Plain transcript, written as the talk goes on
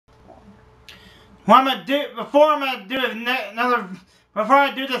What I'm gonna do before I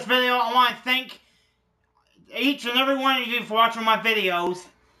do this video, I want to thank each and every one of you for watching my videos.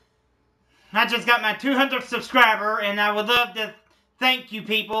 I just got my 200th subscriber, and I would love to thank you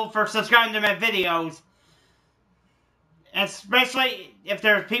people for subscribing to my videos. Especially if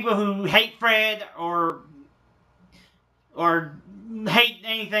there's people who hate Fred or hate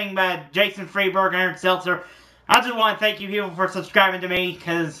anything by Jason Freeberg and Eric Seltzer. I just want to thank you people for subscribing to me,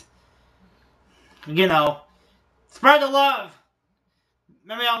 because, you know, spread the love.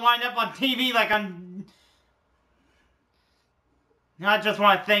 Maybe I'll wind up on TV like I'm... I just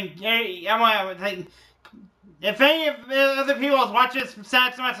want to thank... I want to thank... If any of the other people watch this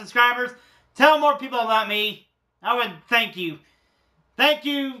besides my subscribers, tell more people about me. I would thank you. Thank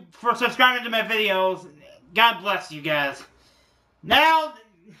you for subscribing to my videos. God bless you guys. Now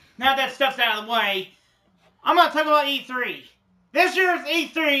that stuff's out of the way, I'm going to talk about E3. This year's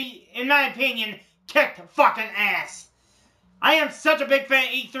E3, in my opinion, kicked fucking ass. I am such a big fan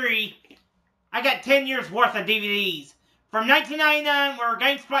of E3. I got 10 years worth of DVDs. From 1999, where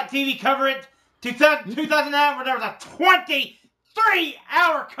GameSpot TV covered it, to 2009, where there was a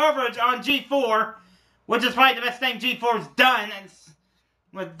 23-hour coverage on G4, which is probably the best thing G4's done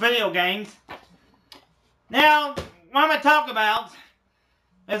with video games. Now, what I'm going to talk about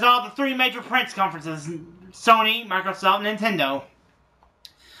is all the three major press conferences: Sony, Microsoft, and Nintendo.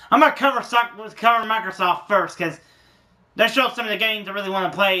 I'm going to cover Microsoft first, because they show some of the games I really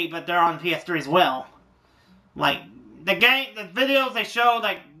want to play, but they're on PS3 as well. Like, the videos they showed,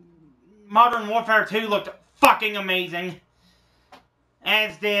 like, Modern Warfare 2 looked fucking amazing.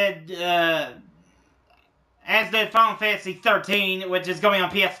 As did Final Fantasy 13, which is going on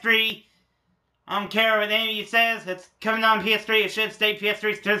PS3. I don't care what any of you says, it's coming on PS3, it should stay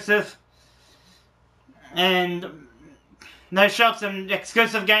PS3 exclusive. And they showed some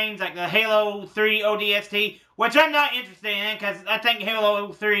exclusive games like the Halo 3 ODST, which I'm not interested in, because I think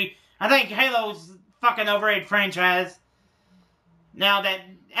Halo's fucking overrated franchise. Now that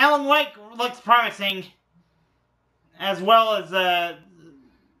Alan Wake looks promising, as well as,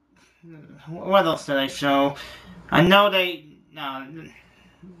 what else did they show? I know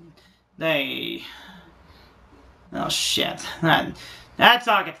oh shit. That's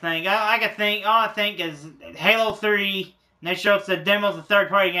all I could think. All I think is Halo 3, and they showed some demos of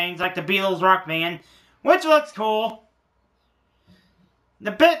third-party games like the Beatles Rock Band, which looks cool.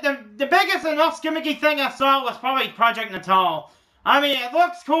 The biggest and most gimmicky thing I saw was probably Project Natal. I mean, it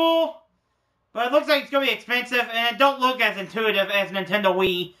looks cool, but it looks like it's going to be expensive, and it don't look as intuitive as Nintendo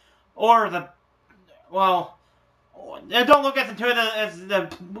Wii, or it don't look as intuitive as the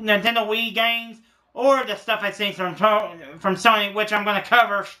Nintendo Wii games, or the stuff I've seen from Sony, which I'm going to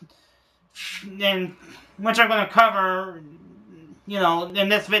cover, you know, in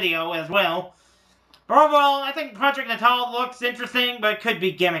this video as well. But overall, I think Project Natal looks interesting, but it could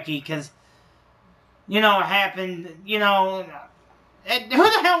be gimmicky, because, you know what happened, you know, who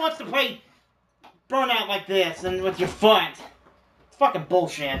the hell wants to play Burnout like this, and with your foot? It's fucking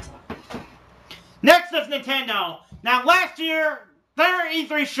bullshit. Next is Nintendo. Now, last year, their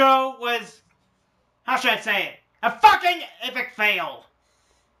E3 show was, how should I say it, a fucking epic fail.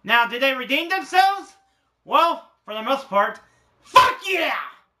 Now, did they redeem themselves? Well, for the most part, fuck yeah!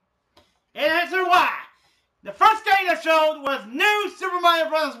 And answer why. The first game they showed was new Super Mario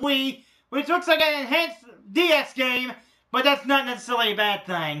Bros. Wii, which looks like an enhanced DS game, but that's not necessarily a bad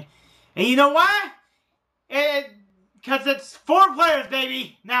thing. And you know why? Because it's 4 players,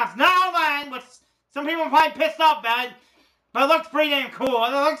 baby. Now, it's not online, which some people are probably pissed off about it, but it looks pretty damn cool.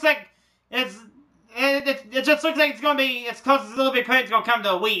 It looks like it just looks like it's going to be as close as Little Big Planet's going to come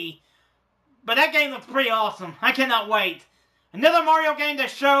to a Wii. But that game looks pretty awesome. I cannot wait. Another Mario game they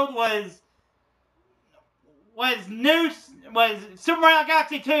showed was Super Mario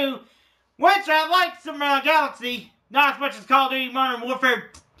Galaxy 2, which I like Super Mario Galaxy, not as much as Call of Duty Modern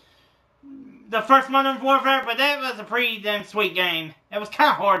Warfare, the first Modern Warfare, but that was a pretty damn sweet game. It was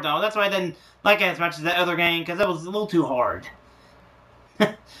kind of hard though, that's why I didn't like it as much as the other game, because it was a little too hard.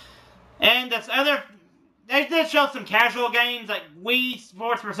 And they did show some casual games like Wii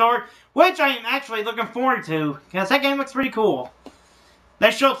Sports Resort, which I am actually looking forward to, because that game looks pretty cool. They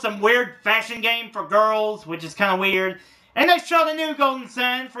showed some weird fashion game for girls, which is kind of weird. And they showed a new Golden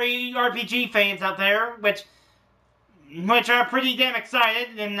Sun for you RPG fans out there, which are pretty damn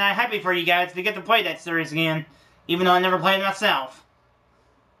excited and happy for you guys to get to play that series again, even though I never played it myself.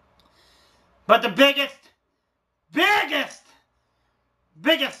 But the biggest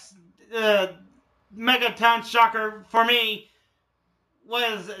Megaton shocker for me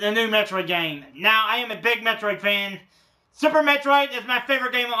was the new Metroid game. Now, I am a big Metroid fan. Super Metroid is my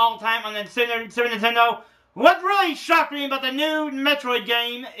favorite game of all time on the Super Nintendo. What really shocked me about the new Metroid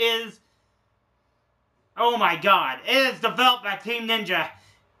game is, oh my god, it is developed by Team Ninja.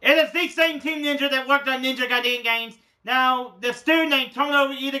 It is the same Team Ninja that worked on Ninja Gaiden games. Now, this dude named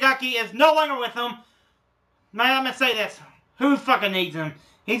Tomonobu Itagaki is no longer with them. Man, I'm gonna say this. Who fucking needs him?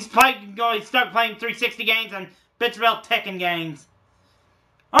 He's stuck playing 360 games and bitch about Tekken games.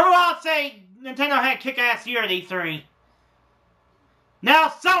 Overall, I'd say Nintendo had a kick-ass year at E3. Now,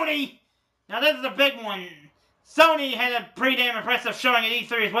 Sony! Now, this is a big one. Sony had a pretty damn impressive showing at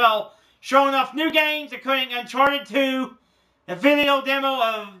E3 as well, showing off new games, including Uncharted 2. A video demo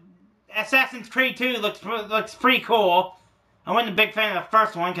of Assassin's Creed 2 looks pretty cool. I wasn't a big fan of the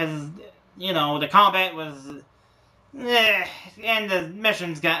first one because, you know, the combat was... and the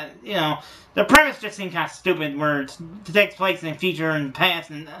missions got, you know, the premise just seemed kind of stupid, where it takes place in the future and past,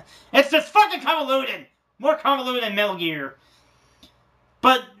 and it's just fucking convoluted! More convoluted than Metal Gear.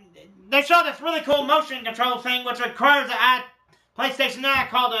 But they showed this really cool motion control thing, which requires a PlayStation 9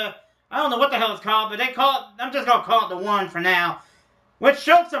 called a, I don't know what the hell it's called, but they call it, I'm just gonna call it the One for now, which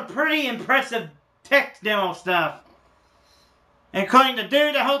showed some pretty impressive tech demo stuff. Including the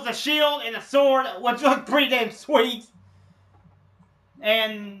dude that holds a shield and a sword, which looked pretty damn sweet.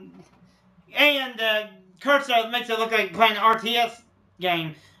 And cursor makes it look like playing an RTS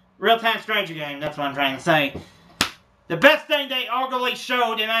game. Real-time strategy game, that's what I'm trying to say. The best thing they arguably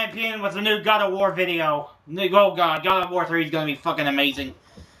showed, in my opinion, was the new God of War video. Oh god, God of War 3 is gonna be fucking amazing.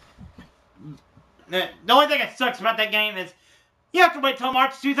 The only thing that sucks about that game is, you have to wait till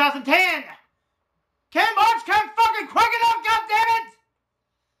March 2010! Can March come fucking quick enough, goddammit!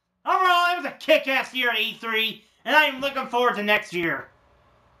 Overall, it was a kick-ass year at E3, and I am looking forward to next year.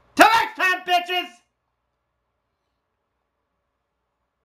 Till next time, bitches!